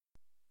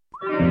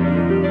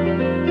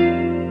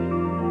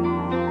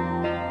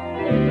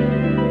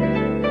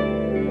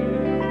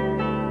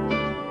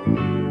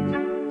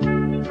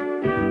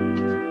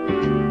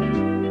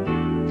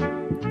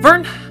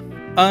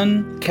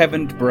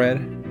unkevined bread.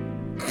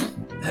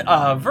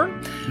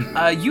 Vern,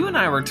 you and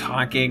I were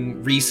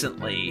talking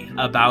recently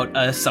about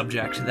a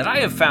subject that I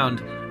have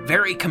found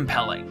very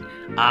compelling,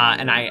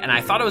 and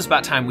I thought it was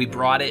about time we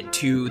brought it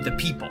to the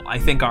people. I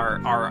think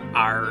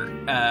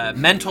our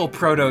mental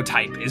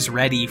prototype is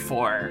ready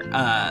for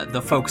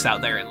the folks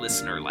out there in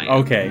listener land.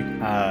 Okay,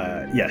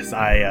 yes,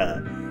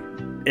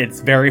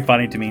 it's very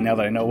funny to me now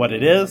that I know what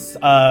it is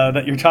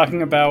that you're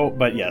talking about,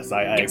 but yes,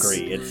 I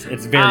agree.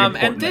 It's very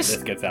important that this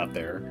gets out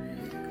there.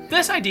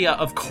 This idea,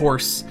 of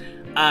course,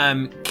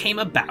 came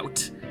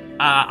about.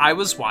 I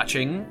was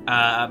watching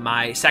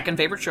my second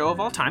favorite show of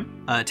all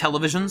time,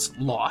 television's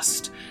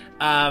Lost,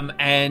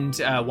 and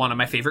one of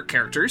my favorite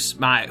characters,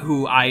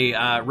 who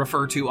I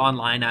refer to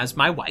online as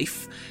my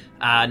wife,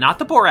 not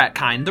the Borat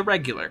kind, the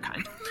regular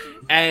kind.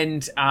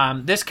 And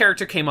this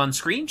character came on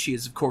screen. She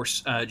is, of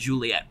course,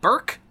 Juliet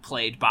Burke,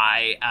 played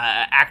by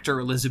actor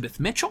Elizabeth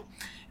Mitchell.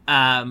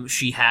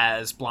 She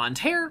has blonde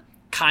hair,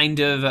 kind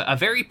of a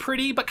very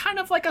pretty, but kind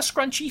of like a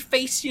scrunchy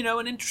face,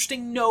 an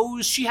interesting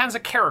nose. She has a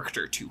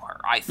character to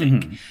her, I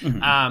think,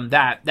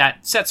 that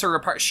sets her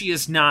apart. She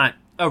is not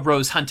a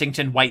Rose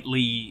Huntington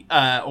Whiteley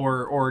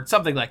or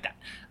something like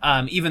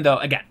that, even though,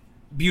 again,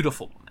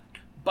 beautiful woman.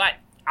 But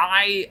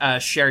I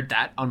shared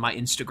that on my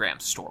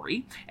Instagram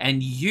story,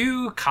 and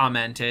you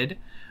commented,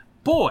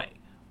 "Boy,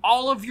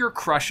 all of your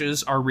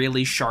crushes are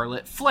really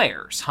Charlotte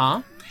Flairs,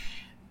 huh?"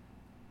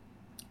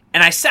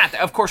 And I sat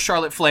there. Of course,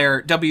 Charlotte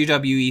Flair,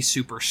 WWE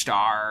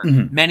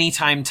superstar,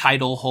 many-time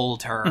title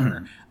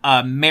holder,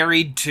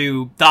 married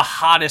to the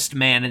hottest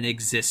man in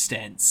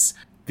existence.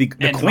 The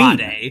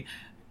Queen.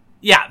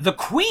 Yeah, the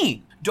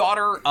Queen.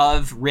 Daughter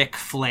of Ric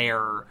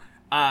Flair.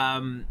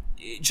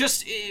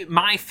 Just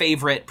my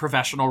favorite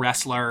professional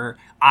wrestler.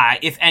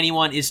 If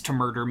anyone is to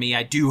murder me,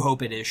 I do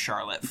hope it is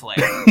Charlotte Flair.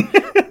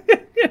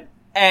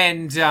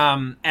 And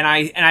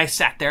I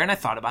sat there and I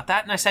thought about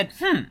that and I said,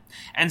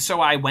 And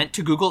so I went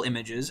to Google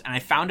Images and I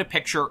found a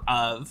picture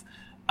of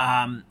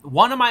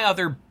one of my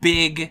other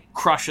big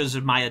crushes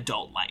of my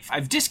adult life.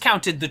 I've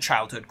discounted the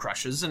childhood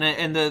crushes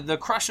and the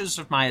crushes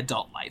of my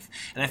adult life.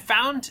 And I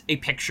found a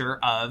picture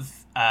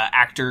of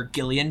actor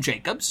Gillian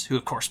Jacobs, who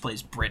of course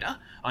plays Britta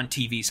on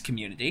TV's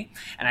Community.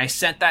 And I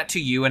sent that to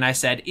you and I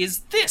said, "Is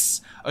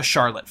this a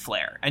Charlotte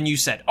Flair?" And you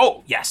said,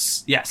 "Oh,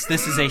 yes,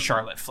 this is a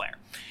Charlotte Flair."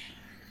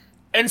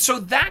 And so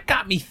that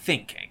got me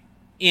thinking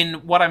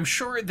in what I'm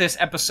sure this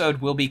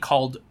episode will be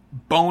called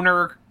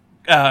Boner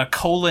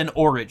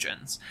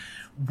Origins,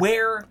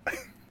 where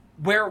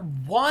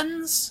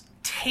one's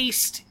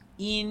taste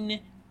in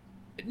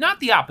not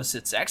the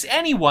opposite sex,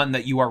 anyone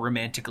that you are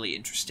romantically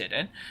interested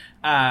in.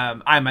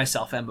 I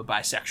myself am a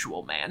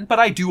bisexual man, but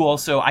I do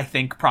also, I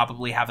think,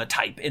 probably have a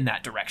type in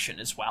that direction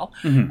as well.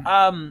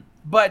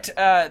 But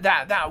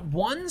that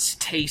one's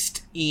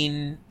taste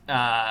in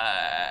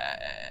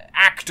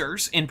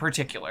actors in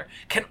particular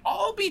can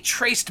all be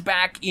traced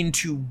back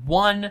into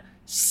one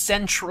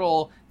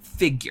central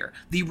figure,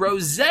 the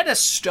Rosetta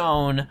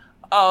Stone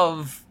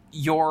of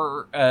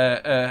your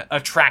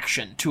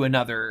attraction to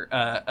another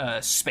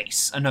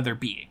space, another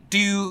being.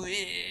 This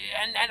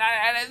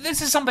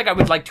is something I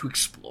would like to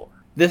explore.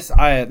 This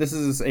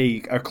is a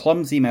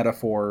clumsy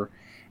metaphor,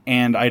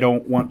 and I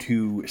don't want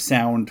to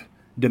sound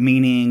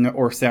demeaning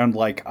or sound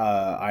like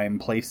I'm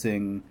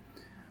placing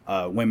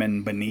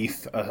women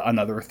beneath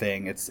another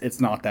thing. It's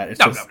not that. It's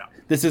no.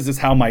 This is just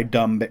how my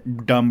dumb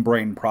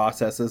brain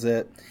processes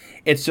it.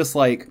 It's just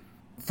like,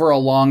 for a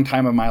long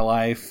time of my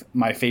life,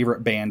 my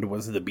favorite band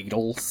was the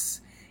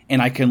Beatles,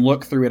 and I can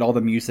look through at all the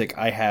music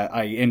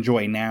I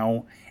enjoy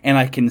now, and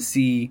I can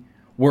see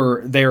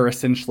where they're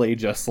essentially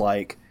just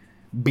like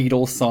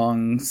Beatles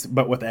songs,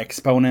 but with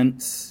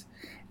exponents,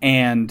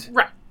 and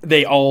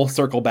they all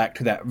circle back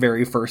to that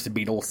very first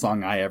Beatles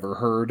song I ever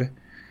heard,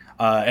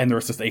 and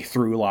there's just a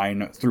through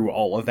line through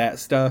all of that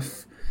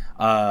stuff.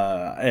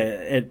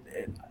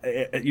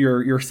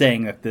 You're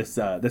saying that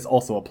this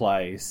also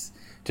applies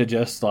to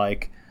just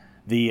like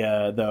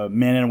the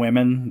men and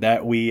women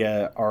that we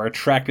are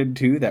attracted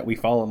to, that we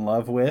fall in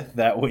love with,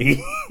 that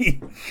we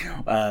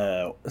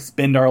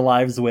spend our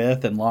lives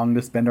with and long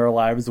to spend our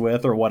lives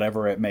with, or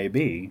whatever it may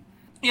be.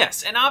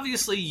 Yes, and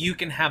obviously you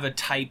can have a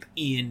type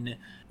in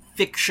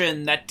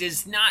fiction that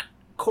does not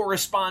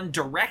correspond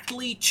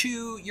directly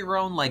to your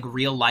own like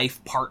real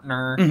life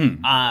partner,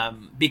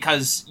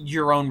 because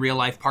your own real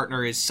life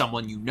partner is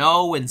someone you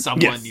know and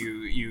someone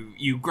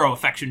you grow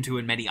affection to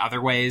in many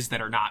other ways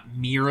that are not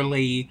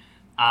merely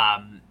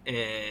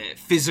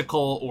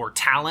physical or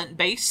talent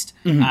based.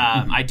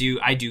 I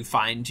do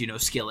find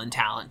skill and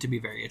talent to be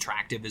very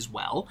attractive as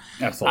well.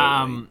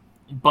 Absolutely.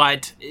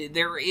 But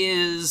there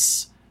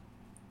is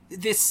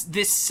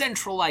this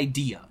central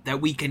idea that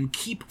we can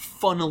keep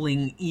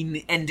funneling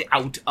in and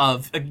out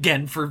of,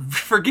 again,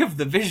 forgive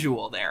the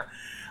visual there.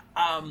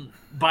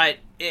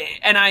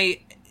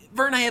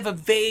 Vern, I have a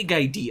vague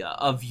idea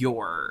of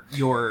your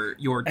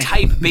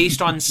type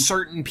based on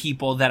certain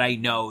people that I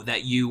know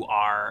that you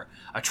are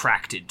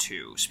attracted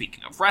to.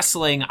 Speaking of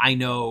wrestling, I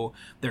know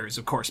there's,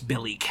 of course,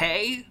 Billy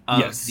Kay of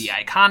Yes. the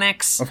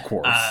Iconics. Of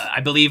course. I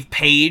believe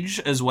Paige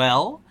as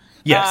well.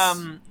 Yes.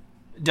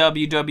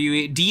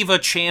 WWE Diva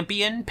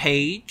Champion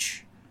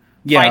Paige.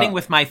 Yeah. Fighting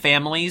with My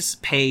Family's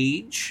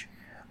Paige.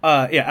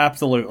 Yeah,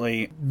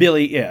 absolutely.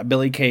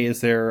 Billy Kay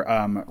is there.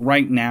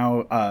 Right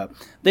now,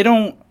 they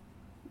don't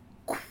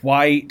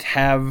quite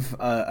have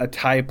a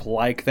type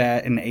like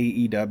that in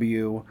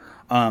AEW.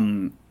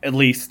 At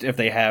least if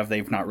they have,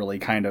 they've not really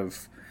kind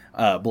of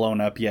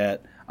blown up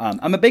yet.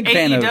 I'm a big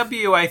fan of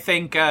AEW. I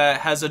think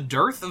has a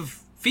dearth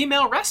of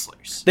female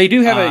wrestlers. They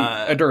do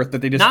have a dearth,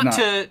 but they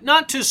just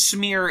not to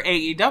smear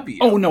AEW.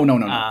 Oh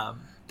no.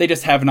 They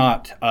just have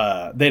not.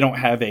 They don't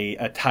have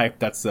a type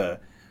that's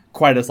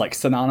quite as like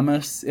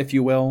synonymous, if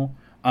you will.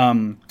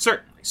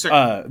 Certainly.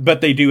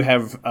 But they do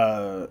have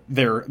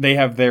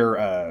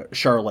their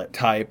Charlotte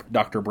type,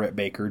 Dr. Britt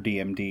Baker,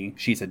 DMD.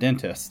 She's a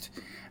dentist,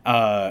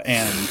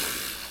 and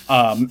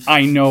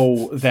I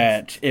know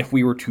that if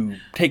we were to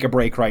take a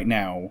break right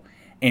now,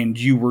 and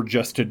you were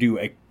just to do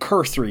a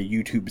cursory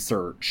YouTube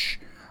search,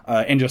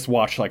 and just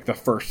watch like the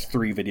first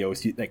 3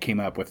 videos that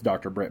came up with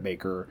Dr. Britt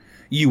Baker,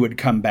 you would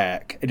come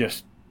back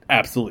just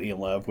absolutely in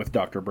love with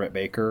Dr. Britt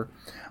Baker.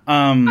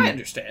 I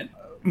understand.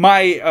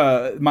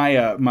 The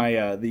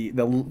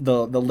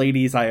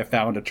ladies I have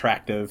found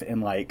attractive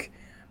in like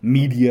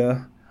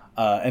media,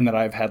 and that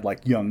I've had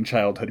like young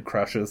childhood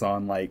crushes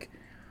on, like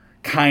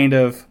kind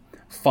of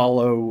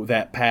follow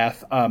that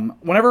path.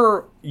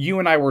 Whenever you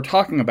and I were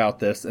talking about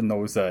this in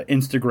those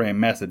Instagram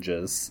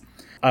messages,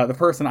 the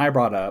person I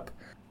brought up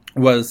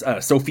was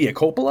Sofia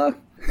Coppola.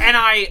 And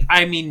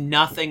I mean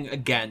nothing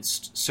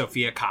against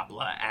Sofia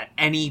Coppola at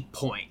any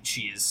point.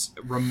 She is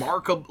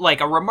remarkable,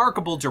 like a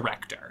remarkable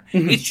director.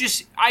 Mm-hmm. It's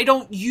just, I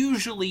don't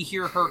usually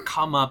hear her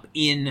come up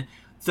in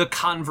the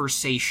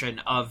conversation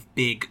of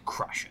big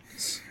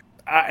crushes.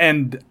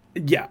 I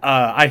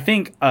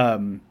think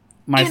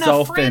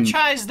myself in a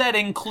franchise that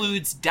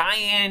includes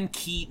Diane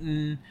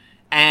Keaton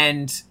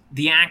and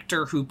the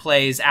actor who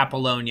plays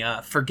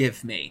Apollonia,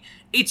 forgive me.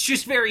 It's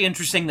just very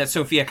interesting that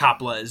Sofia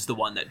Coppola is the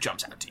one that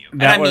jumps out to you.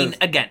 And I mean,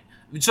 again,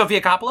 Sofia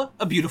Coppola,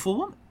 a beautiful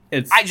woman.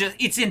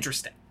 It's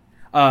interesting.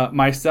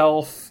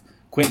 Myself,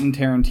 Quentin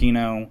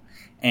Tarantino,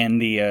 and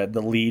the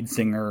lead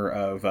singer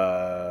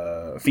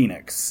of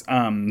Phoenix.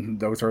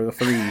 Those are the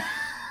 3.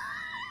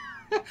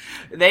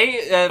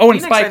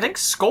 Phoenix, I think,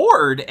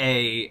 scored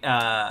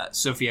a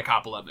Sofia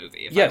Coppola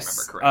movie, if I remember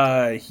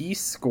correctly. He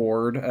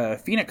scored.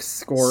 Phoenix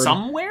scored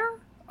somewhere.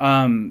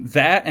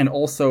 That, and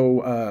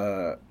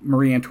also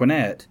Marie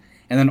Antoinette,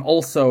 and then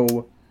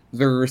also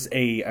there's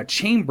a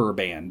chamber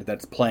band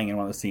that's playing in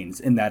one of the scenes,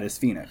 and that is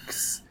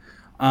Phoenix.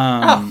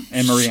 And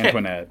Marie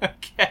Antoinette.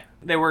 Okay.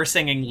 They were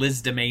singing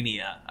Liz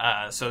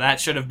Demania, so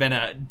that should have been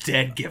a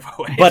dead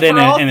giveaway. But for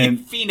all the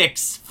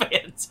Phoenix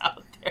fans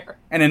out there.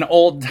 And an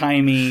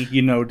old-timey,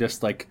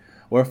 just like,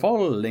 we're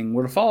falling,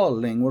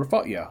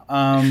 yeah.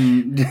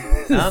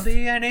 I'll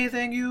be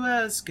anything you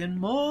ask and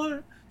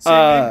more.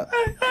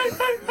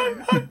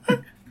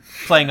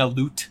 Playing a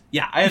lute.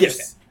 Yeah, I understand.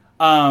 Yes.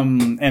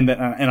 And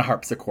a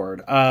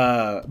harpsichord.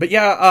 But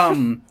yeah,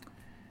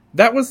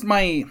 that was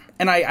my,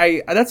 and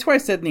I that's why I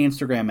said in the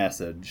Instagram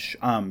message,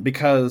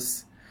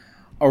 because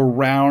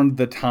around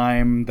the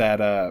time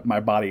that my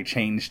body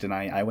changed and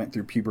I went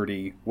through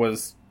puberty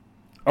was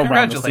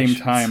around the same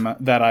time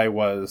that I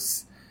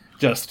was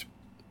just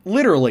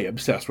literally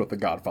obsessed with the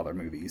Godfather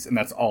movies, and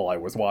that's all I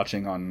was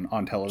watching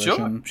on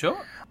television. Sure.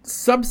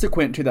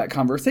 Subsequent to that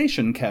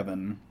conversation,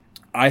 Kevin,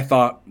 I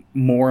thought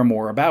more and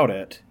more about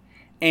it,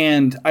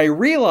 and I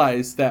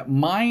realized that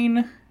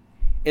mine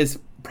is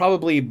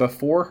probably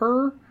before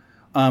her.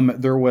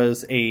 There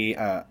was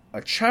a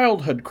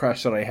childhood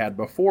crush that I had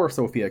before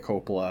Sofia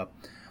Coppola,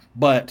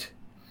 but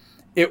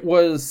it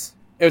was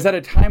at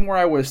a time where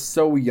I was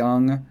so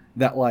young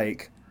that,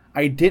 like,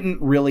 I didn't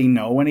really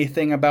know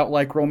anything about,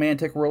 like,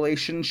 romantic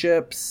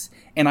relationships,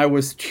 and I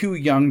was too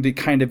young to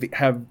kind of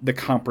have the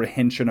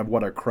comprehension of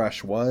what a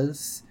crush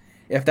was,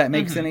 if that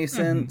makes any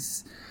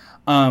sense.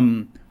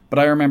 But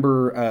I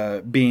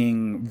remember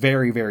being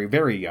very, very,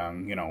 very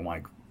young,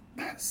 like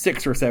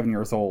 6 or 7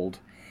 years old,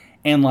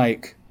 and,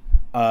 like,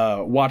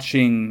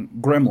 watching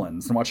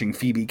Gremlins and watching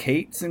Phoebe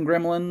Cates in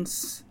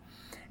Gremlins,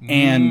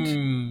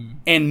 and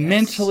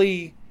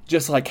mentally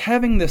just, like,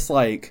 having this,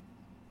 like,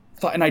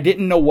 thought, and I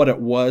didn't know what it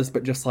was,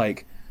 but just,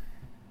 like,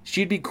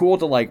 she'd be cool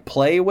to, like,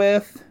 play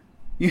with.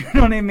 You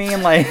know what I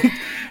mean? Like,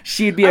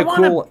 she'd be I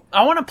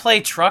want to play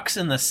trucks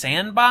in the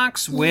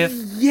sandbox with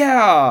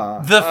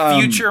the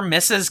future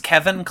Mrs.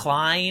 Kevin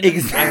Kline.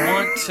 Exactly. I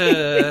want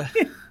to...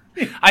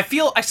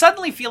 I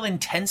suddenly feel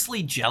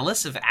intensely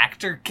jealous of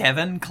actor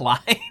Kevin Kline.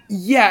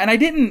 Yeah, and I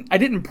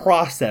didn't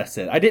process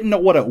it. I didn't know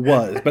what it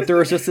was, but there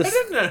was just this...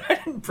 I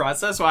didn't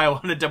process why I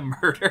wanted to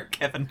murder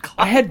Kevin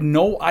Kline. I had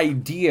no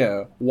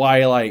idea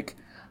why, like,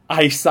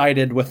 I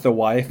sided with the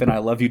wife and I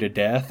love you to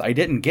death. I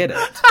didn't get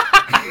it.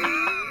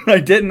 I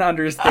didn't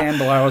understand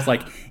why I was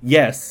like,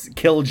 yes,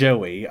 kill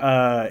Joey,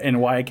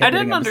 and why I kept I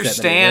didn't getting upset that he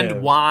understand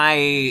lived.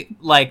 why,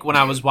 like, when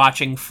I was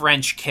watching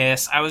French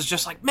Kiss, I was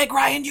just like, Meg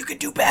Ryan, you could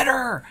do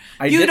better.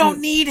 You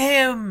don't need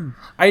him.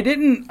 I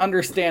didn't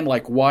understand,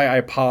 like, why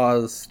I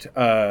paused,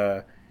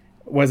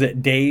 was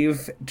it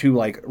Dave, to,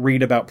 like,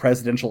 read about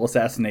presidential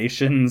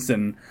assassinations,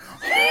 and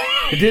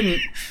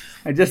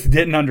I just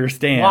didn't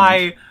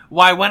understand.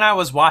 Why when I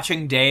was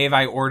watching Dave,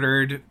 I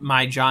ordered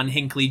my John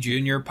Hinckley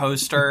Jr.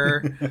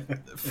 poster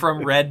from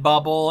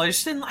Redbubble. I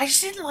just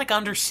didn't like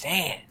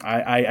understand.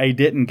 I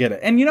didn't get it.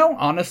 And, you know,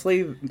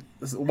 honestly,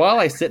 while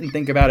I sit and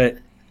think about it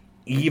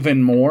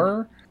even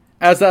more,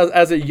 as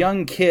a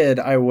young kid,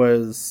 I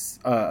was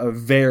a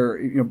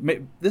very, you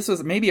know, this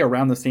was maybe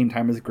around the same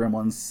time as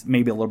Gremlins,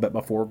 maybe a little bit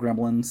before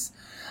Gremlins.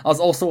 I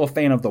was also a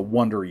fan of the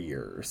Wonder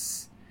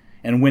Years.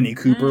 And Winnie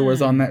Cooper was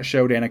on that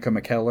show, Danica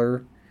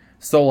McKellar.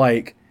 So,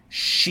 like,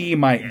 she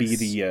might be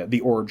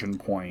the origin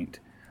point.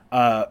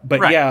 But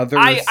right. Yeah,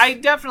 there's... I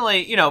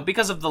definitely, you know,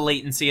 because of the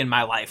latency in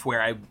my life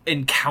where I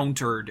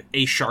encountered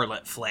a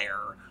Charlotte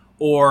Flair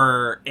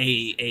or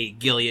a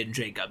Gillian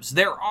Jacobs,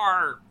 there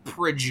are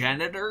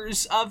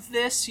progenitors of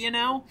this, you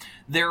know?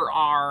 There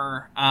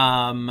are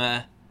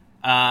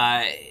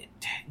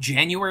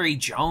January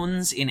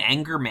Jones in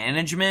Anger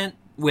Management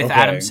with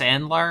Adam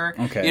Sandler.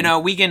 Okay. You know,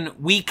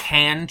 we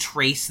can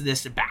trace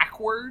this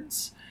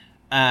backwards.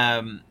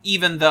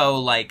 Even though,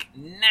 like,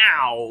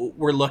 now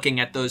we're looking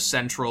at those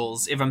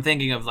centrals, if I'm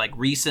thinking of, like,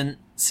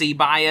 recency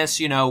bias,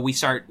 you know,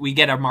 we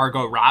get a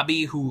Margot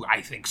Robbie, who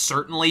I think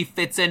certainly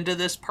fits into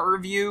this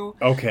purview.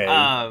 Okay.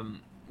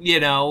 You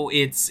know,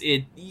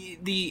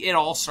 it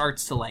all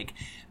starts to, like,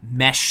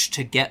 mesh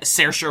to get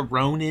Saoirse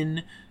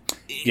Ronan.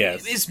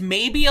 Yes. Is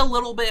maybe a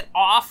little bit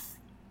off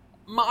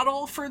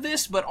model for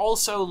this, but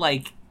also,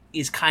 like,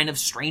 is kind of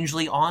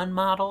strangely on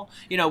model.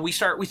 You know, we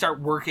start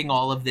working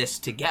all of this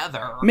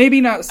together. Maybe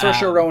not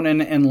Saoirse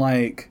Ronan in,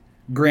 like,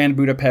 Grand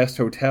Budapest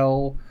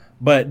Hotel,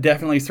 but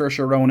definitely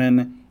Saoirse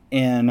Ronan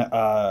in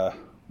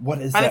what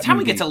is by that the time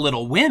movie? We get to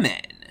Little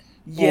Women.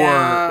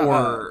 Yeah.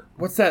 Or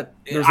what's that?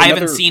 I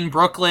haven't seen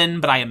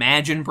Brooklyn, but I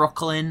imagine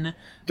Brooklyn.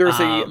 There's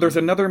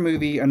another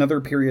movie,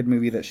 another period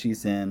movie that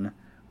she's in,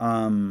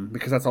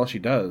 because that's all she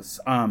does.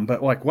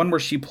 But like one where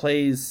she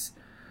plays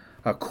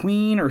a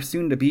queen or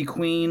soon to be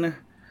queen.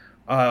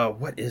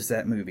 What is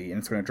that movie? And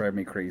it's going to drive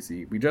me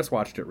crazy. We just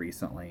watched it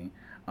recently.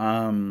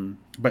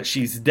 But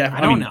she's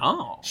definitely... I don't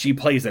know. She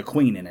plays a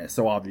queen in it,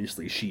 so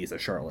obviously she's a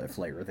Charlotte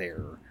Flair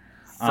there.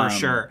 For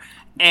sure.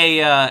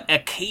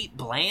 A Cate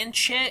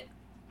Blanchett?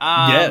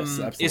 Yes,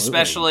 absolutely.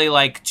 Especially,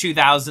 like,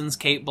 2000s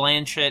Cate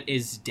Blanchett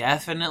is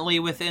definitely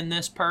within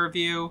this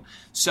purview.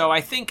 So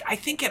I think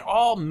it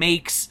all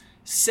makes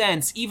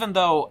sense, even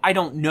though I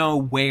don't know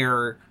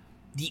where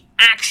the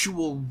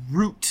actual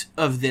root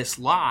of this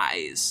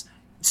lies.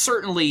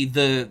 Certainly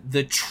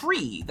the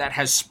tree that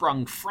has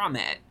sprung from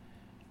it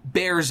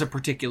bears a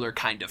particular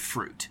kind of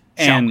fruit,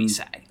 shall we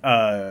say.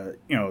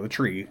 You know, the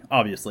tree,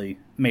 obviously,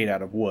 made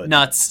out of wood.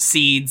 Nuts,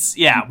 seeds,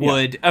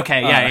 wood. Yeah.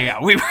 Okay,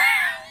 yeah. We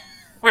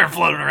were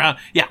floating around.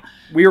 Yeah.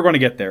 We were going to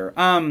get there.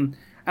 And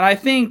I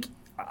think,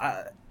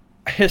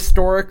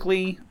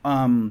 historically,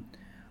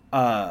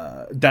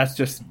 that's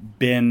just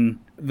been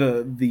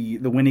the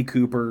Winnie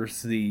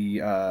Coopers,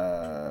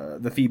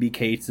 the Phoebe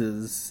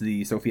Cateses,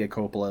 the Sophia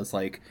Coppolas,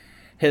 like,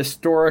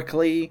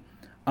 historically,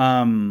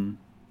 the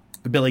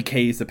Billy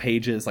Kays, the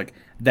Pages, like,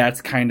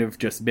 that's kind of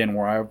just been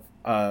where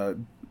I've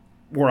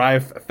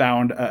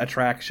found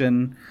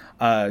attraction.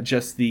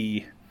 Just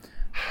the,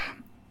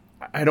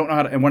 I don't know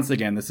how to, and once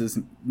again, this is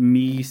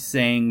me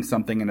saying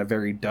something in a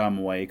very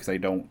dumb way because I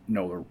don't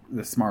know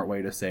the smart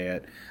way to say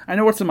it. I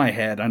know what's in my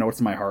head, I know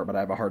what's in my heart, but I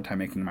have a hard time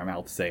making my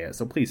mouth say it,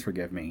 so please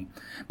forgive me.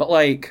 But,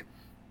 like,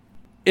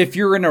 if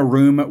you're in a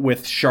room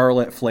with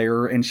Charlotte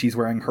Flair and she's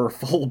wearing her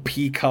full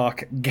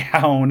peacock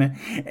gown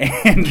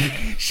and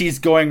she's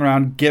going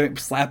around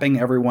slapping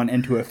everyone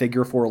into a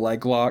figure 4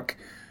 leg lock,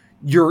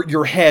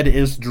 your head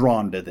is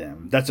drawn to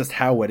them. That's just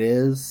how it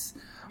is.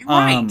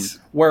 Right.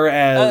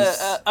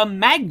 Whereas a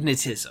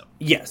magnetism.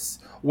 Yes.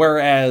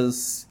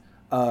 Whereas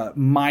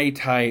my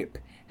type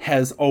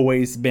has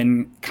always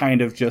been kind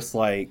of just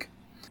like,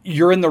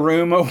 you're in the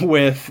room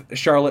with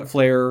Charlotte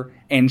Flair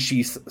and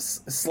she's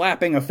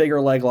slapping a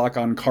figure leg lock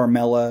on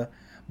Carmella,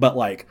 but,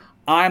 like,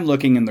 I'm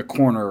looking in the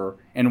corner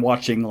and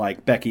watching,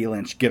 like, Becky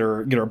Lynch get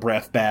her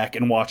breath back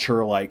and watch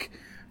her, like,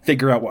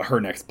 figure out what her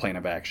next plan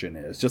of action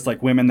is. Just,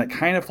 like, women that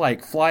kind of,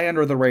 like, fly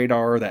under the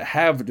radar, that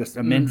have just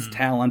immense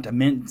talent,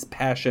 immense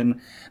passion,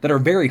 that are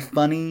very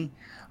funny,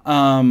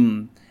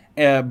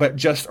 but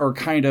just are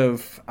kind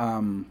of,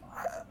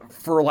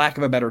 for lack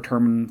of a better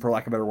term, for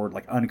lack of a better word,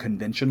 like,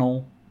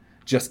 unconventional.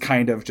 Just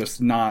kind of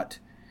just not...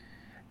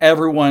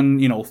 Everyone,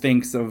 you know,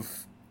 thinks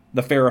of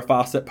the Farrah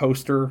Fawcett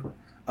poster.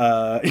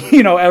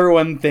 You know,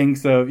 everyone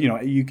thinks of, you know,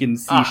 you can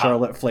see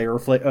Charlotte Flair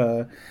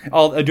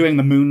doing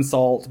the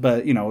moonsault,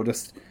 but, you know,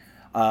 just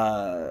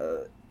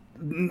not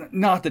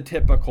the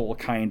typical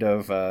kind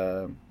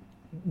of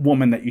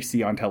woman that you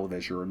see on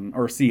television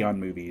or see on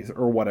movies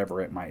or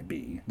whatever it might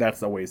be.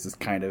 That's always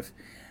just kind of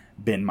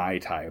been my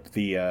type.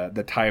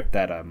 The type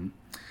that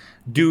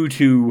due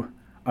to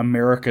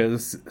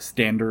America's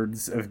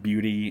standards of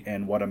beauty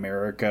and what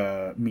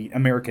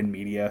American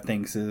media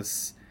thinks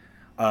is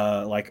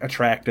like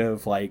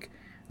attractive, like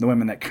the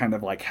women that kind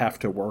of like have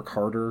to work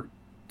harder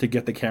to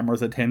get the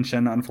camera's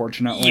attention,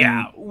 unfortunately.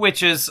 Yeah,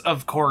 which is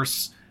of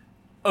course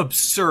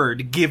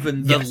absurd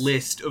given the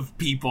list of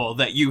people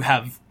that you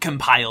have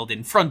compiled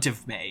in front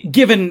of me.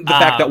 Given the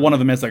fact that one of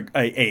them is a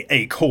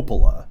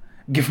Coppola.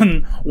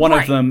 Given one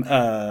of them,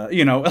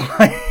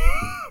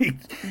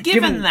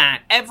 given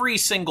that every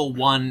single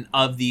one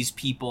of these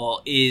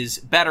people is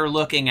better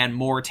looking and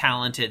more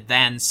talented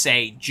than,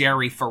 say,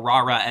 Jerry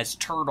Ferrara as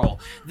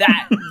Turtle,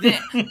 that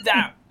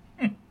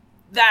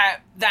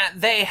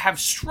they have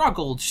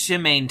struggled to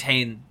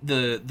maintain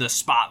the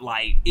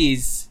spotlight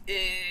is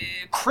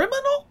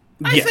criminal.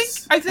 I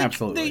think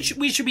absolutely.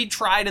 we should be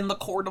tried in the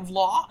court of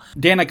law.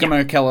 Danica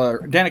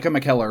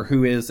McKellar,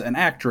 who is an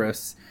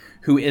actress,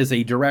 who is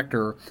a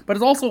director, but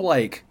is also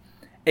like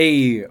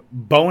a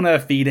bona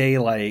fide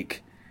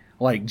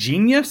like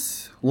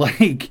genius.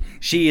 Like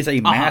she is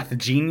a math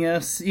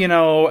genius, Billy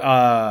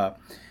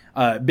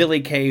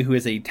Kay, who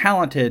is a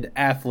talented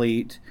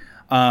athlete,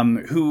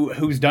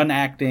 who's done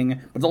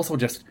acting, but is also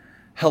just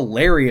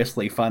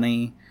hilariously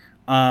funny.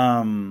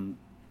 I'm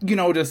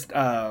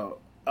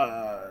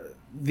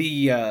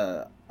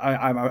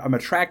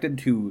attracted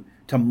to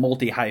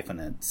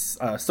multi-hyphenates,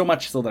 so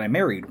much so that I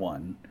married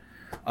one.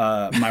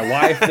 My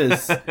wife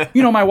is,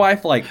 my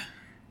wife, like,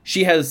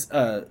 she has,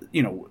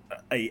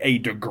 a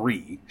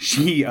degree.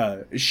 She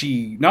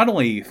not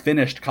only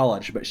finished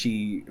college, but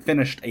she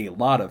finished a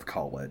lot of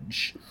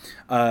college.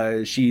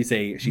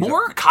 She's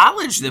more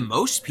college than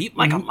most people,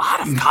 like a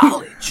lot of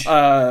college.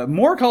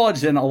 More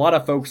college than a lot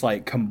of folks,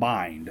 like,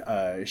 combined.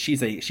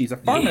 She's a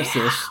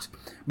pharmacist,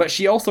 but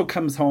she also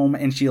comes home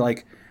and she,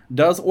 like,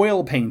 does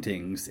oil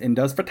paintings and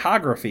does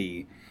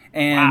photography.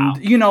 And,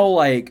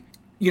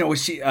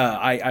 she,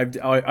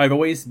 I've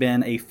always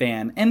been a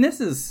fan, and this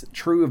is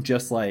true of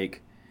just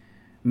like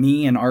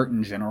me and art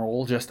in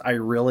general. Just, I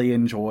really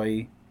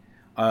enjoy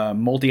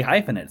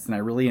multi-hyphenates, and I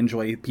really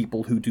enjoy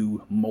people who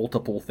do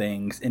multiple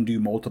things and do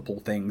multiple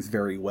things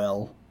very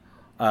well.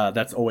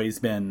 That's always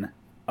been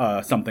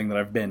something that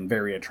I've been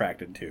very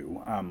attracted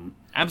to.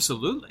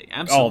 Absolutely.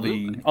 All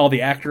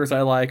the actors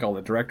I like, all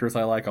the directors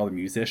I like, all the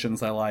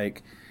musicians I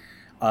like.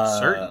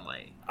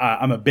 Certainly.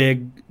 I'm a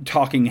big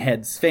Talking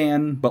Heads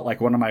fan, but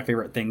like one of my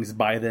favorite things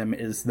by them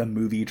is the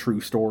movie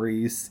True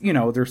Stories.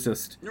 There's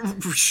just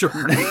for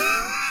sure.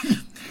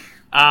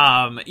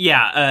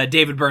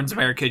 David Byrne's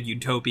America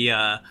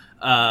Utopia.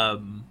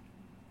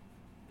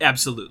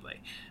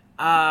 Absolutely.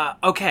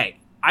 Okay,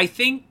 I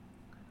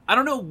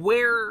don't know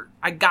where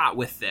I got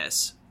with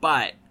this,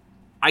 but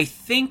I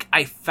think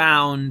I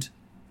found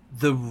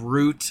the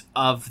root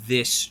of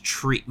this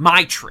tree.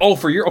 My tree. Oh,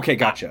 for your... Okay,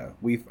 gotcha.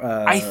 We've...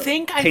 I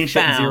think I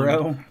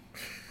found...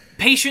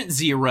 Patient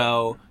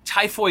Zero,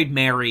 Typhoid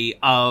Mary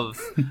of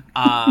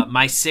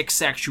my sick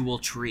sexual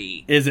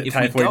tree. Is it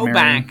Typhoid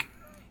Mary?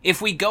 If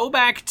we go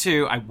back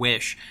to... I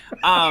wish.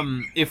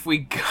 If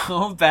we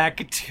go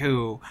back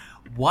to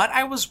what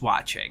I was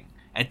watching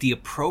at the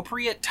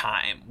appropriate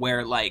time,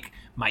 where, like,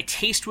 my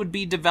taste would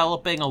be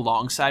developing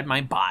alongside my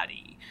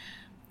body,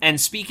 and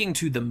speaking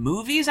to the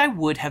movies I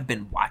would have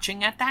been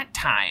watching at that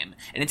time,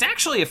 and it's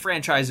actually a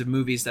franchise of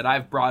movies that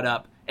I've brought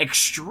up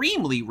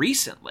extremely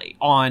recently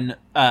on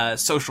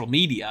social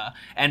media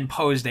and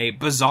posed a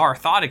bizarre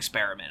thought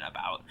experiment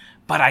about.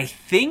 But I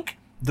think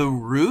the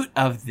root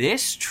of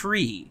this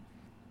tree,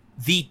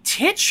 the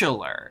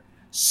titular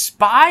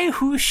Spy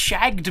Who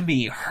Shagged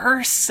Me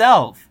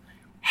herself,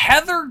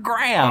 Heather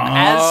Graham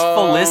as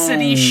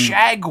Felicity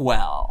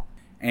Shagwell.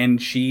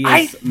 And she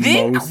is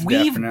most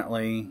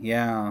definitely,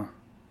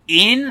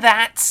 in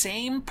that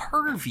same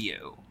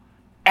purview.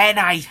 And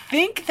I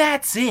think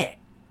that's it.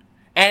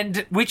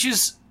 And which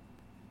is,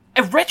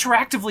 it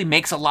retroactively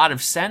makes a lot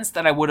of sense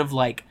that I would have,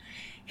 like,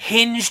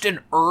 hinged an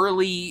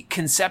early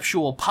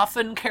conceptual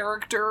Puffin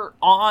character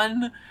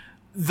on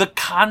the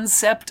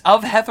concept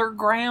of Heather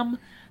Graham.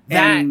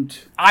 That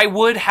I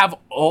would have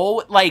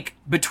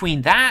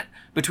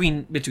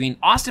between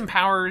Austin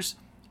Powers,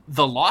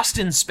 the Lost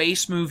in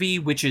Space movie,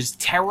 which is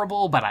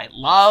terrible, but I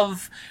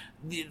love,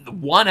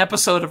 one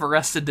episode of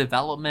Arrested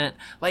Development,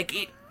 like,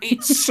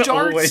 it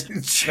starts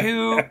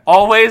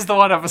always the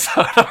one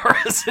episode of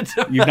Arrested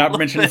Development. You've not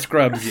mentioned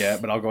Scrubs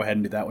yet, but I'll go ahead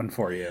and do that one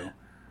for you.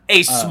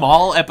 A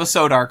small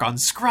episode arc on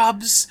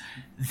Scrubs,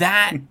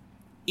 that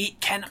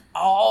it can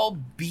all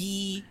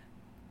be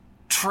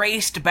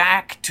traced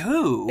back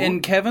to...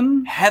 And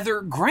Kevin?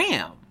 Heather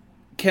Graham.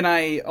 Can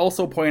I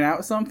also point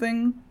out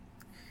something?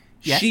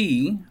 Yes.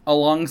 She,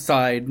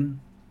 alongside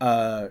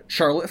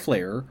Charlotte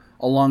Flair,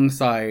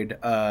 alongside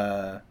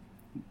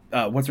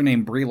what's her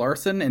name, Brie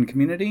Larson in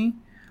Community,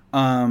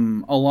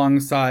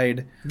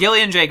 alongside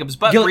Gillian Jacobs,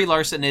 but Brie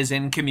Larson is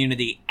in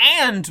Community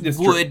and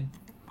would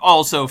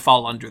also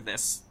fall under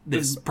this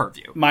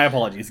purview. My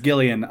apologies,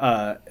 Gillian,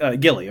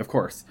 Gilly, of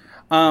course.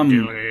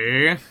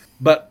 Gilly.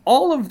 But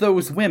all of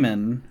those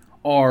women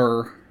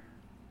are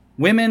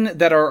women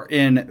that are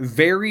in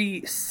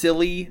very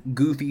silly,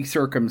 goofy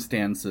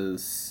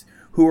circumstances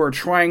who are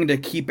trying to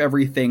keep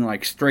everything,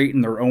 like, straight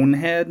in their own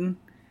head,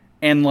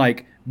 and,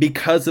 like,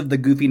 because of the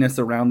goofiness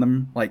around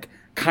them, like,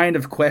 kind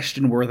of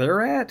question where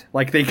they're at.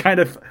 Like, they kind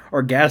of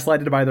are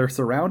gaslighted by their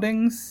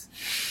surroundings.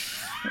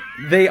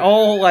 They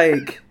all,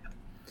 like...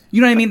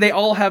 You know what I mean? They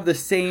all have the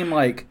same,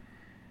 like...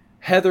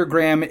 Heather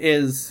Graham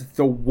is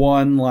the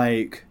one,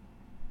 like...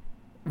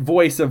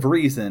 voice of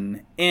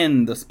reason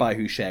in The Spy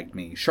Who Shagged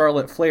Me.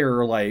 Charlotte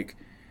Flair, like...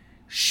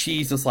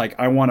 She's just like,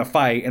 I want to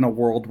fight in a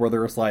world where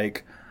there's,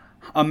 like...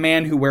 a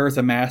man who wears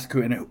a mask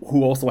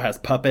who also has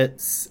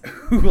puppets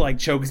who like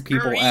chokes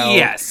people out.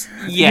 Yes.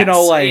 You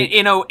know, like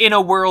in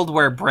a world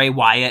where Bray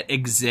Wyatt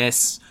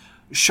exists,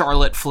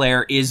 Charlotte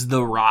Flair is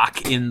the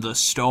Rock in the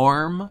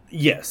Storm.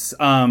 Yes.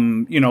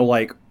 You know,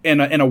 like in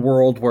a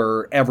world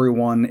where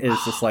everyone is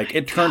just like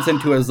it turns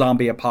into a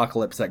zombie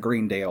apocalypse at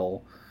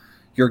Greendale.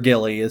 Your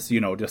Gilly is,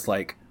 you know, just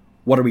like,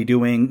 what are we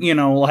doing? You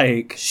know,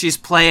 like she's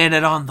playing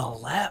it on the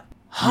lip.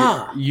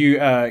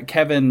 Huh.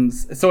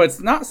 Kevin's... So it's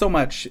not so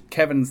much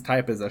Kevin's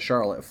type as a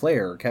Charlotte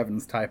Flair.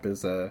 Kevin's type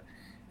is a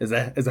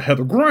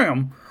Heather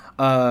Graham.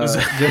 Just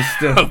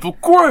a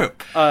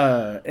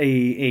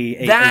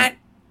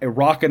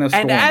rock in a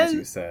storm, as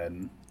you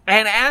said.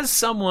 And as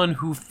someone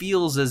who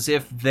feels as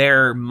if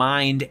their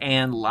mind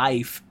and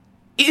life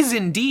is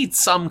indeed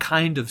some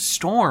kind of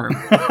storm,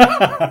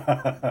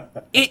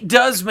 it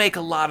does make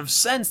a lot of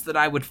sense that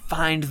I would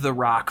find The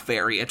Rock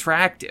very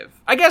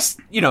attractive. I guess,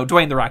 you know,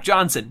 Dwayne The Rock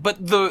Johnson,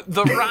 but the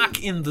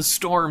Rock in the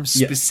Storm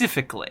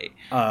specifically.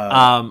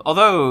 Yes.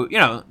 Although, you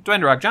know, Dwayne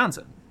The Rock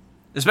Johnson,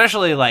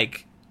 especially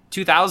like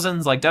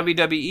 2000s, like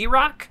WWE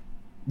Rock.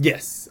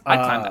 Yes.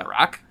 I'd climb that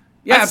rock.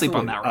 Yeah, I'd sleep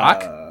on that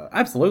rock.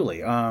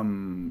 Absolutely.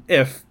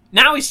 If...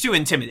 Now he's too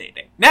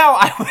intimidating. Now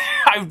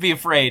I would be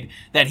afraid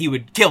that he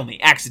would kill me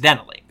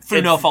accidentally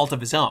through no fault of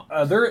his own.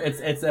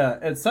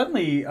 It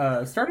suddenly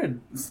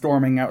started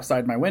storming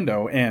outside my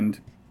window, and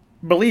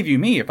believe you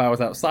me, if I was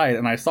outside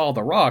and I saw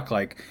The Rock,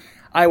 like,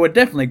 I would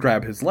definitely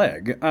grab his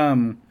leg.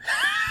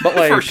 But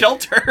like, for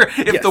shelter,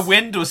 if the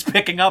wind was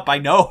picking up, I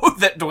know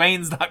that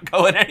Dwayne's not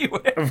going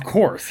anywhere. Of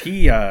course,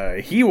 he'll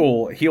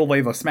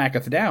lay the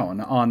smacketh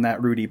down on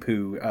that Rudy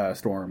Poo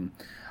storm.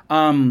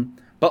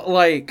 But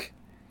like.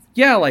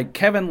 Yeah, like,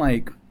 Kevin,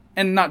 like,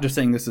 and not just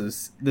saying this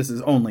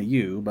is only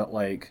you, but,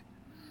 like,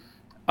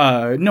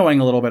 knowing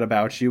a little bit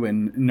about you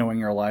and knowing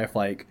your life,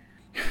 like,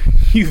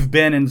 you've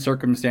been in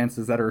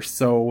circumstances that are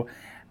so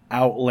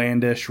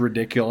outlandish,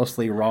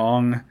 ridiculously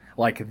wrong,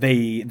 like,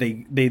 they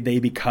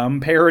become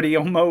parody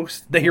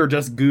almost. They are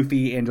just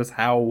goofy and just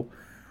how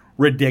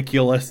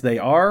ridiculous they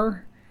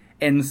are.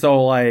 And so,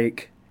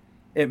 like,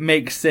 it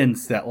makes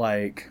sense that,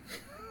 like...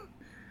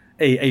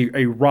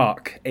 A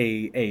rock,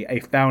 a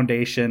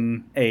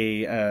foundation,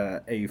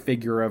 a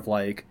figure of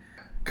like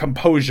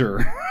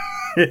composure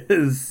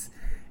is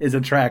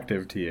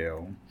attractive to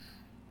you.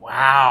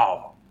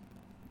 Wow.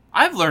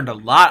 I've learned a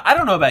lot. I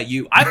don't know about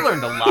you. I've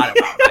learned a lot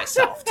about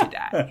myself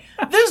today.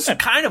 This is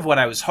kind of what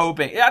I was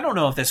hoping. I don't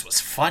know if this was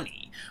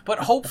funny, but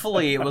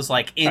hopefully it was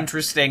like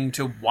interesting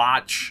to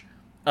watch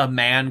a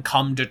man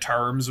come to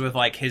terms with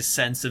like his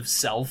sense of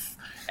self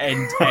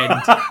and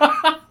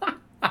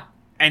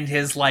and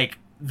his like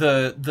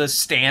the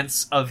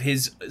stance of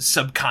his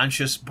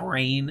subconscious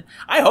brain.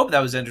 I hope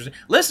that was interesting.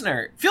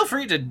 Listener, feel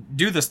free to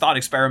do this thought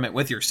experiment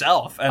with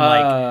yourself and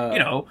like, you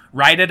know,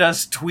 write at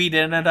us, tweet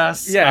in at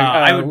us. Yeah,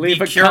 I would be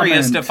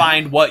curious to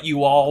find what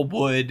you all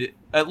would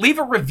leave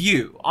a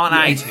review on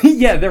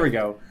iTunes. Yeah, there we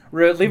go.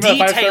 Leave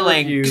detailing, a 5-star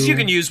review. because you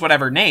can use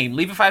whatever name.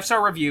 Leave a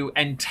 5-star review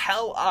and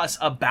tell us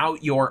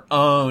about your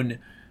own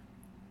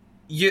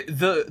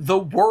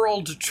the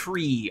world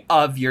tree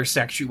of your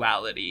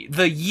sexuality,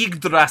 the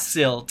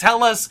Yggdrasil.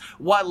 Tell us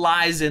what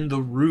lies in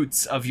the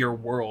roots of your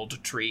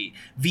world tree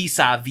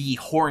vis-a-vis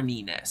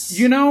horniness.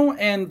 You know,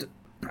 and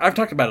I've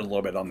talked about it a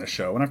little bit on this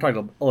show, and I've talked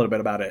a little bit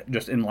about it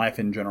just in life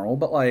in general,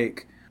 but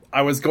like,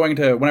 I was going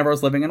to, whenever I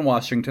was living in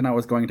Washington, I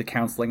was going to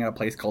counseling at a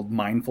place called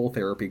Mindful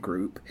Therapy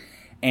Group,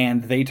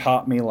 and they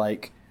taught me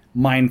like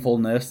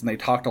mindfulness, and they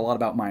talked a lot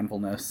about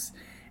mindfulness,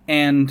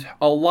 and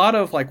a lot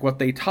of like what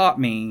they taught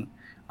me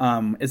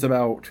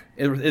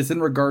is in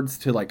regards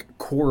to like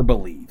core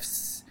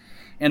beliefs.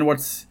 And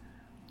what's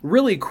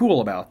really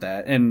cool about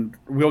that, and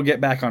we'll get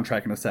back on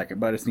track in a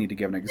second, but I just need to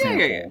give an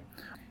example,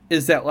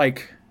 is that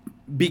like,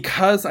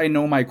 because I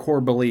know my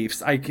core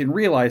beliefs, I can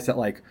realize that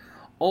like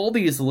all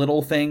these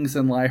little things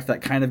in life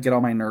that kind of get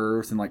on my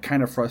nerves and like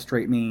kind of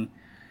frustrate me,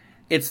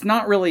 it's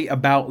not really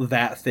about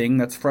that thing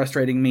that's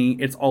frustrating me.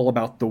 It's all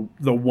about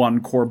the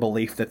one core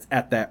belief that's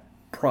at that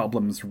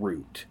problem's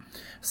root.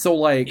 So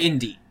like,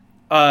 indeed.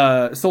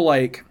 So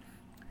like,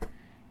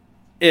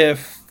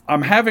 if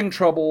I'm having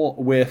trouble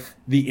with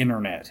the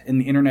internet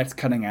and the internet's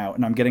cutting out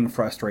and I'm getting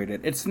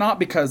frustrated, it's not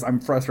because I'm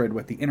frustrated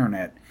with the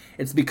internet.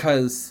 It's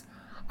because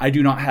I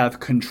do not have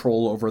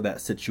control over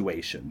that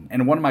situation.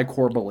 And one of my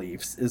core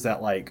beliefs is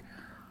that like,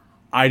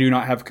 I do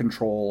not have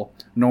control,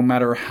 no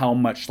matter how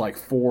much, like,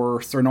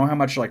 force or no how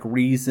much, like,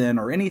 reason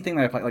or anything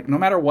that I play. Like, no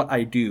matter what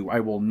I do, I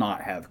will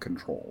not have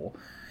control.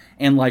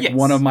 And, like,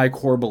 one of my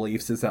core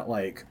beliefs is that,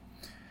 like,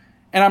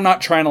 and I'm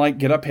not trying to, like,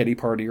 get a pity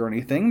party or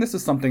anything. This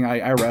is something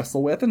I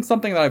wrestle with and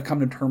something that I've come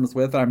to terms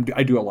with and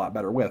I do a lot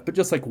better with. But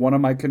just, like, one of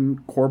my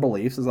core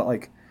beliefs is that,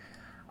 like,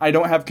 I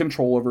don't have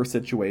control over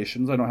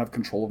situations. I don't have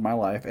control of my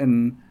life.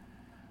 And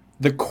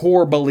the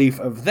core belief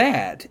of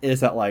that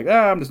is that, like,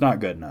 I'm just not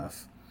good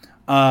enough.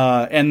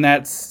 And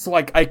that's,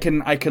 like, I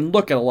can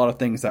look at a lot of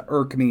things that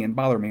irk me and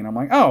bother me. And I'm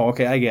like, oh,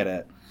 okay, I get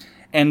it.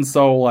 And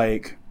so,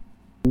 like,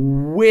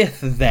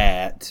 with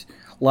that,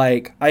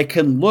 like, I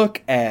can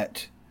look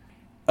at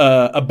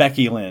a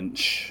Becky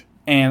Lynch,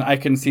 and I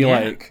can see,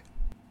 like,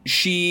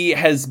 she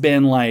has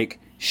been, like,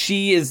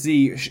 she is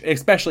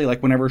especially,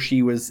 like, whenever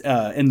she was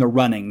in the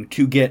running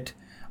to get,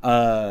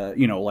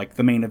 like,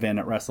 the main event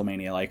at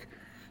WrestleMania, like,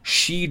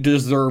 she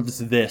deserves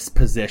this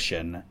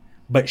position,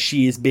 but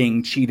she is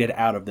being cheated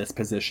out of this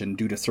position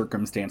due to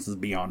circumstances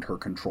beyond her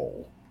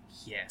control.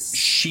 Yes.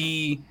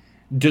 She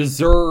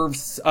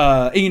deserves,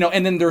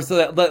 and then there's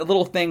that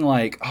little thing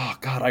like, oh,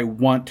 God, I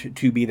want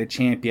to be the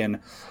champion.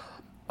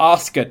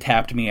 Asuka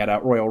tapped me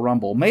at Royal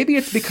Rumble. Maybe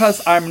it's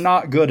because I'm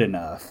not good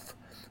enough.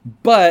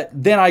 But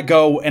then I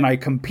go and I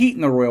compete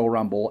in the Royal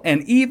Rumble.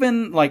 And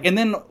even, like, and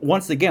then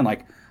once again,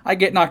 like, I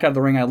get knocked out of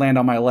the ring, I land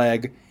on my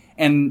leg.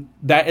 And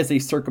that is a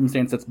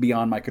circumstance that's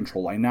beyond my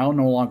control. I now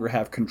no longer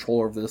have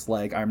control over this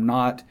leg. I'm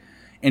not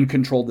in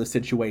control of the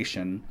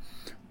situation.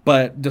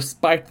 But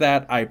despite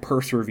that, I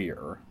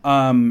persevere.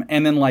 And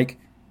then, like,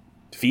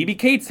 Phoebe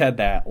Cates had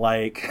that.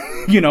 Like,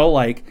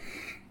 like,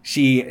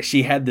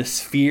 she had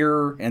this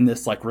fear and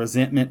this, like,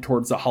 resentment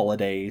towards the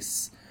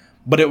holidays,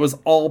 but it was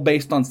all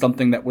based on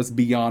something that was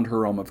beyond her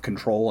realm of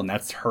control, and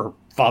that's her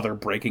father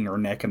breaking her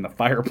neck in the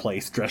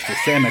fireplace dressed as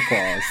Santa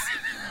Claus.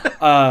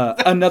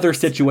 Another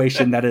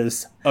situation that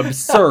is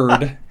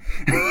absurd,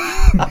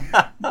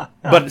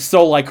 but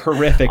so, like,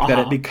 horrific that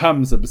it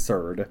becomes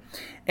absurd.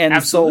 And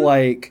Absolutely. So,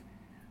 like,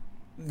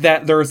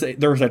 that there's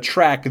a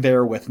track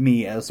there with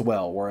me as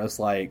well, whereas,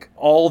 like,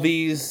 all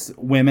these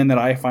women that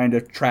I find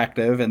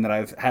attractive and that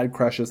I've had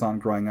crushes on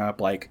growing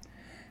up, like,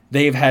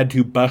 they've had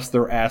to bust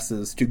their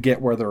asses to get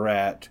where they're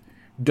at,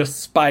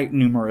 despite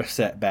numerous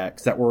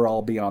setbacks that were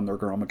all beyond their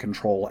realm of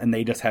control, and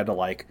they just had to,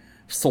 like,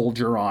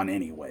 soldier on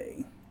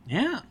anyway.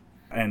 Yeah.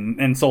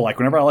 And so, like,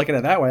 whenever I look at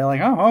it that way, I'm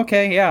like, oh,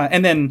 okay, yeah.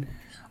 And then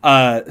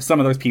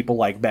some of those people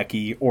like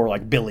Becky or,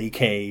 like, Billie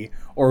Kay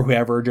or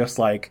whoever, just,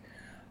 like,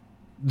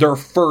 their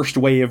first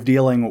way of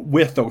dealing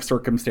with those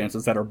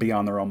circumstances that are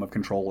beyond their realm of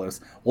control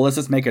is, well, let's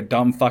just make a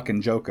dumb fucking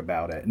joke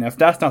about it. And if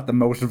that's not the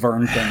most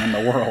Vern thing in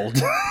the world,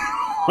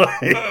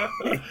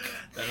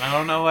 then I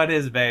don't know what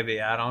is,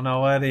 baby. I don't know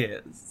what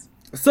is.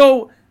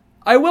 So,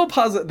 I will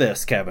posit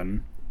this,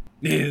 Kevin.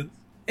 Yes.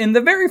 In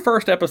the very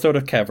first episode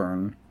of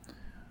KeVern,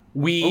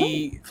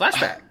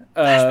 flashback.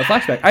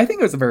 Flashback. I think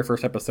it was the very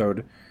first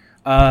episode.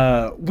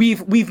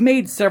 We've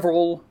made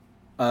several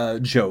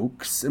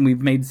jokes, and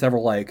we've made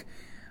several, like,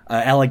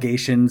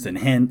 allegations and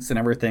hints and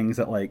everything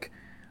that, like,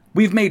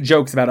 we've made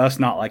jokes about us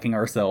not liking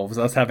ourselves,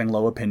 us having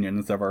low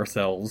opinions of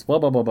ourselves, blah,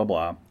 blah, blah, blah,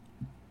 blah.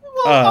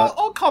 Well,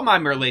 I'll call my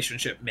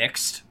relationship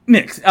mixed.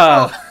 But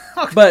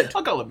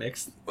I'll call it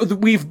mixed.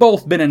 We've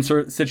both been in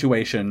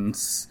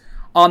situations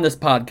on this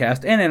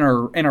podcast and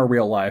in our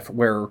real life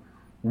where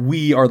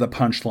we are the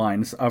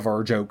punchlines of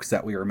our jokes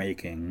that we are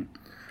making.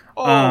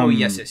 Oh,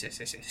 yes.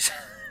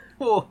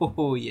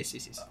 Oh,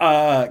 yes.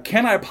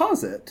 Can I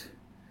posit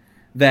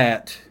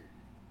that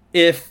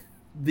if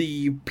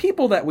the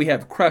people that we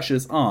have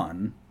crushes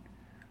on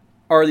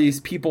are these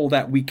people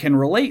that we can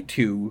relate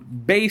to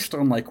based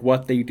on, like,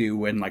 what they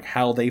do and, like,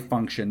 how they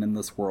function in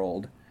this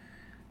world,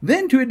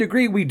 then to a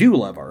degree we do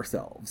love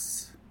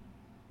ourselves.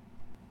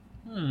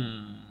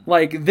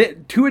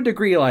 Like, to a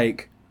degree,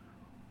 like,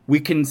 we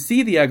can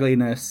see the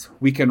ugliness,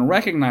 we can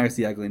recognize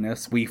the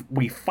ugliness, we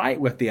fight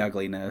with the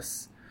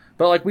ugliness,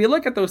 but, like, we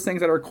look at those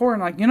things at our core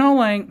and, like,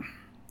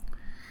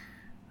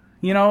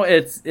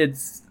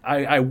 it's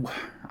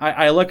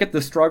I look at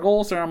the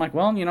struggles and I'm like,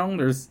 well,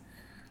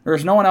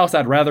 there's no one else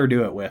I'd rather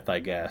do it with, I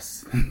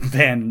guess,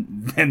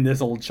 than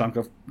this old chunk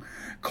of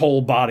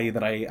cold body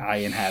that I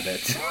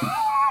inhabit.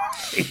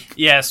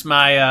 Yes,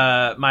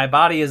 my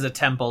body is a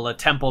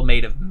temple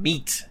made of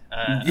meat,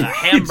 a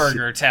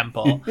hamburger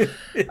temple.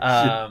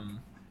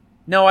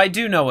 No, I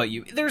do know what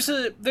you. There's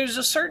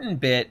a certain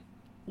bit.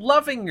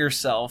 Loving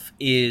yourself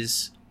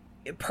is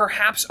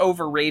perhaps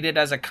overrated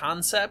as a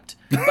concept,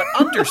 but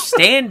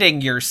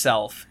understanding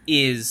yourself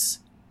is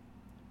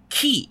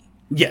key.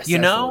 Yes,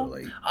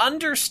 absolutely.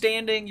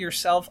 Understanding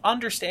yourself,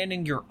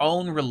 understanding your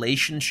own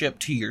relationship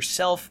to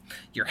yourself,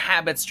 your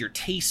habits, your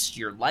tastes,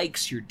 your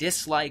likes, your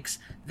dislikes,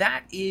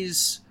 that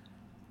is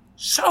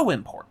so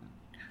important.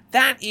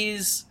 That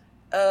is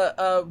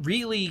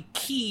really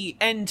key.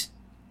 And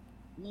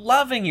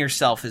loving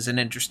yourself is an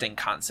interesting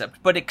concept,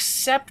 but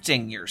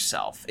accepting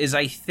yourself is,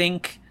 I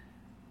think,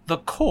 the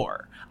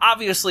core.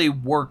 obviously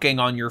working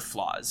on your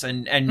flaws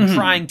and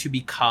trying to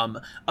become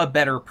a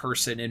better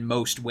person in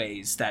most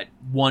ways that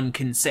one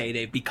can say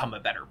they've become a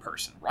better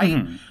person,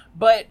 right?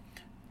 But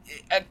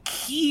a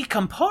key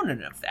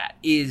component of that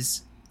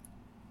is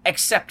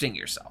accepting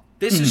yourself.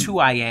 This is who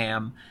I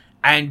am,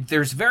 and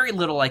there's very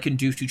little I can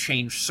do to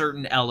change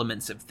certain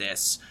elements of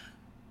this.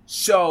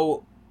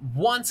 So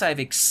once I've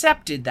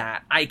accepted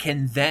that, I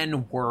can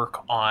then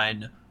work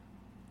on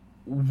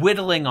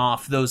whittling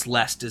off those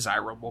less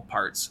desirable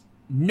parts,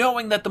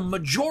 knowing that the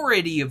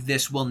majority of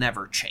this will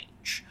never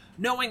change.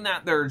 Knowing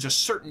that there are just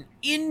certain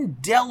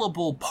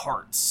indelible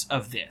parts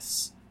of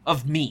this,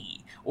 of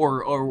me,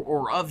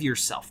 or of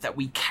yourself, that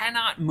we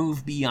cannot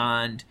move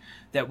beyond,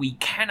 that we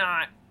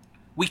cannot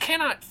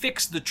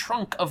fix the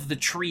trunk of the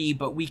tree,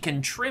 but we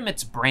can trim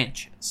its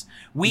branches.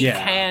 We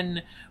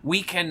can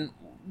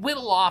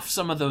whittle off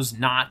some of those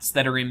knots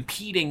that are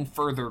impeding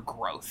further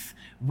growth.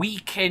 We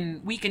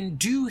can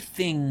do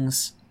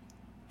things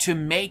to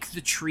make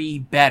the tree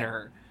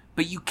better,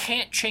 but you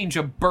can't change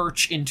a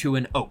birch into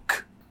an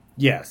oak.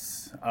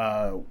 Yes.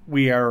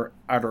 We are,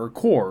 at our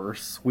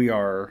cores, we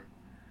are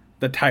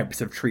the types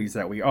of trees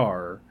that we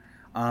are.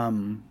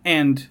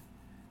 And,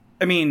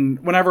 I mean,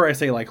 whenever I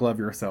say, like, love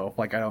yourself,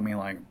 like, I don't mean,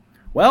 like,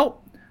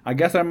 well, I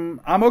guess I'm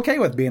okay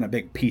with being a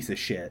big piece of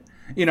shit.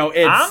 You know,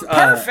 it's...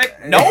 I'm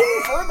perfect. No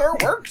further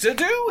work to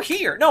do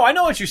here. No, I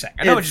know what you're saying.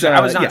 I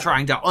was not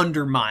trying to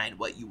undermine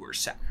what you were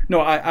saying.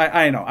 No,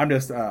 I know. I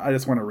just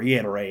want to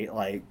reiterate,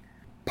 like,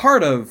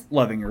 part of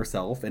loving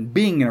yourself and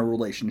being in a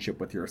relationship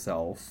with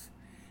yourself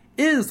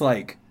is,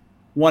 like,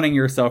 wanting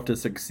yourself to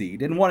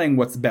succeed and wanting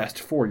what's best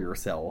for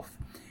yourself.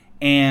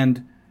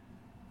 And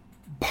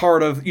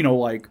part of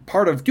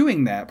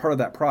doing that, part of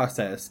that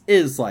process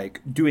is,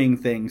 like, doing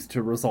things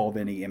to resolve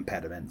any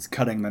impediments,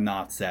 cutting the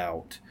knots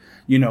out,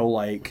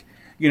 trimming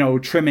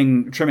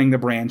the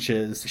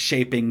branches,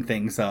 shaping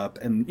things up,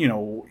 and,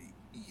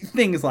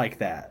 things like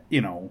that,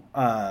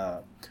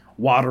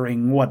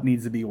 watering what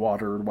needs to be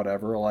watered,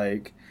 whatever.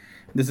 Like,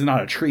 this is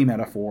not a tree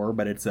metaphor,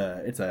 but it's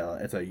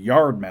a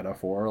yard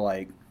metaphor.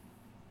 Like,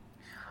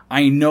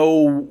 I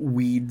know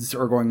weeds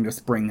are going to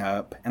spring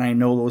up, and I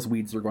know those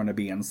weeds are going to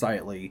be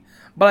unsightly,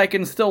 but I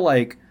can still,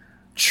 like,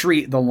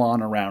 treat the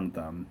lawn around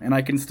them, and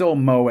I can still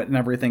mow it and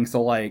everything,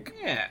 so, like...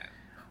 Yeah.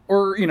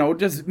 Or,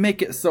 just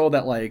make it so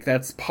that, like,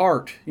 that's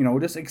part,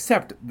 just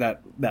accept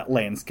that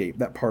landscape,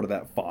 that part of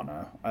that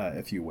fauna,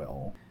 if you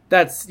will.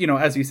 That's,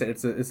 as you said,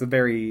 it's a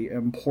very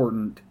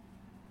important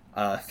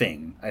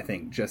thing, I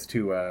think, just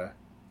to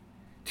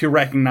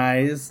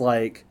recognize,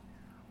 like,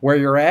 where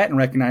you're at, and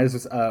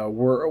recognize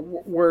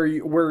where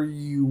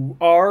you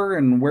are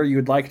and where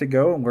you'd like to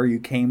go and where you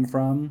came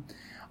from,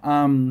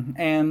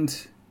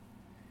 and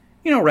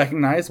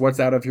recognize what's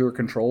out of your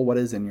control, what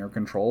is in your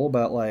control,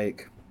 but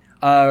like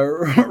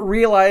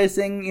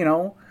realizing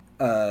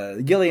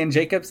Gillian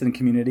Jacobs and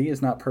Community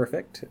is not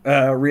perfect.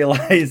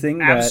 Realizing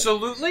that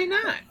absolutely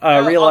not.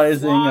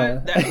 Realizing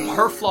that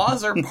her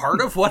flaws are part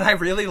of what I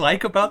really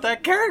like about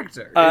that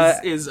character.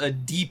 Is a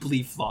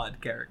deeply flawed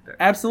character.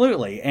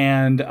 Absolutely,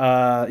 and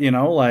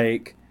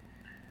like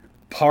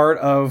part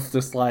of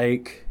this,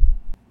 like,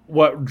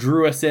 what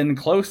drew us in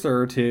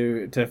closer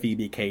to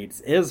Phoebe Cates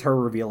is her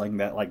revealing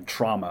that, like,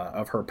 trauma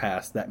of her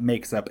past that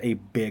makes up a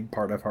big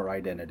part of her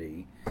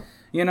identity.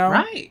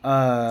 Right.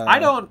 I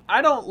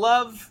don't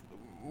love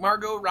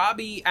Margot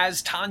Robbie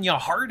as Tanya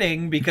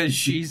Harding because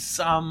she's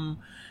some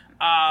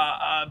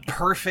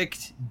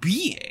perfect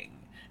being.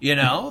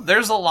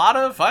 There's a lot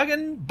of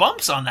fucking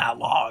bumps on that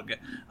log.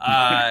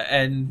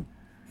 And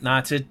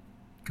not to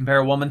compare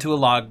a woman to a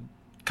log,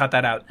 cut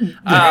that out.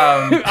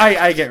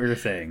 I get what you're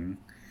saying.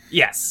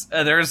 Yes,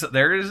 there's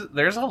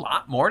a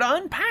lot more to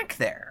unpack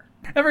there.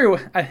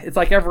 It's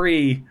like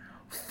every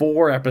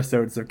 4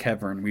 episodes of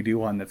KeVern, we do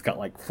one that's got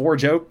like 4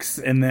 jokes,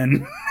 and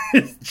then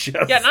it's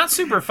just... Yeah, not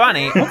super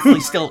funny. Hopefully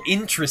still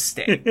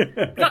interesting.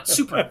 Not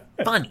super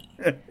funny.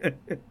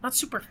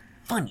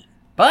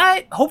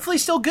 But hopefully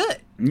still good.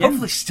 Yeah.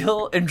 Hopefully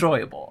still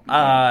enjoyable.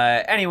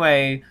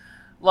 Anyway,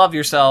 love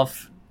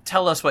yourself.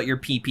 Tell us what your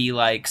PP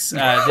likes.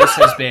 This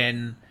has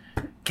been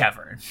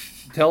KeVern.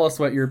 Tell us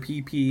what your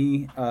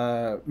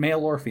PP,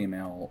 male or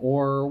female,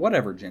 or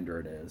whatever gender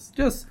it is.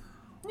 Just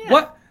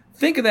what...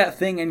 Think of that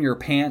thing in your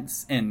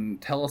pants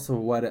and tell us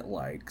what it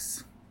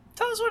likes.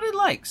 Tell us what it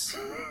likes.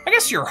 I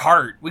guess your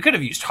heart. We could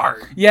have used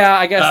heart. Yeah,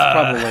 I guess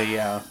probably,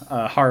 yeah.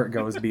 Heart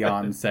goes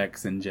beyond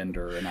sex and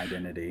gender and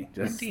identity.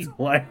 Just Indeed.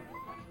 Like...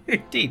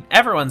 Indeed.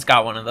 Everyone's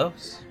got one of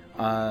those.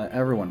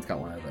 Everyone's got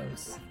one of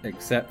those.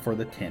 Except for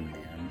the Tin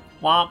Man.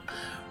 Womp.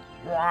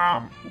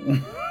 Womp.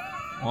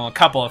 Well, a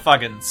couple of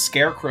fucking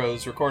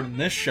scarecrows recording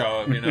this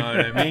show, if you know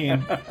what I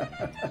mean.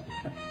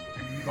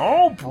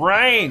 No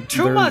brain.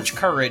 Too much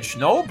courage.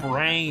 No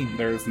brain.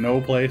 There's no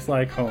place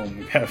like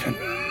home, Kevin.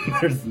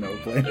 There's no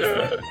place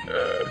like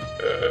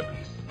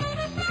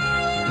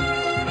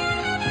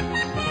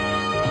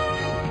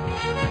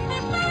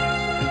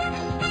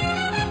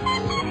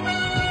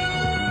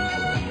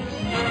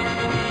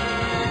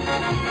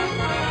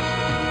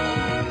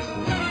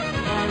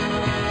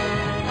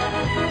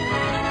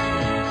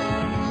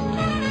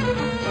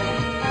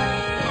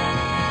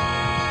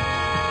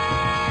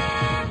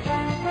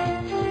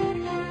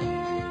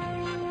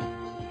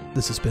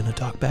This has been a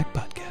Talkback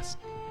Podcast.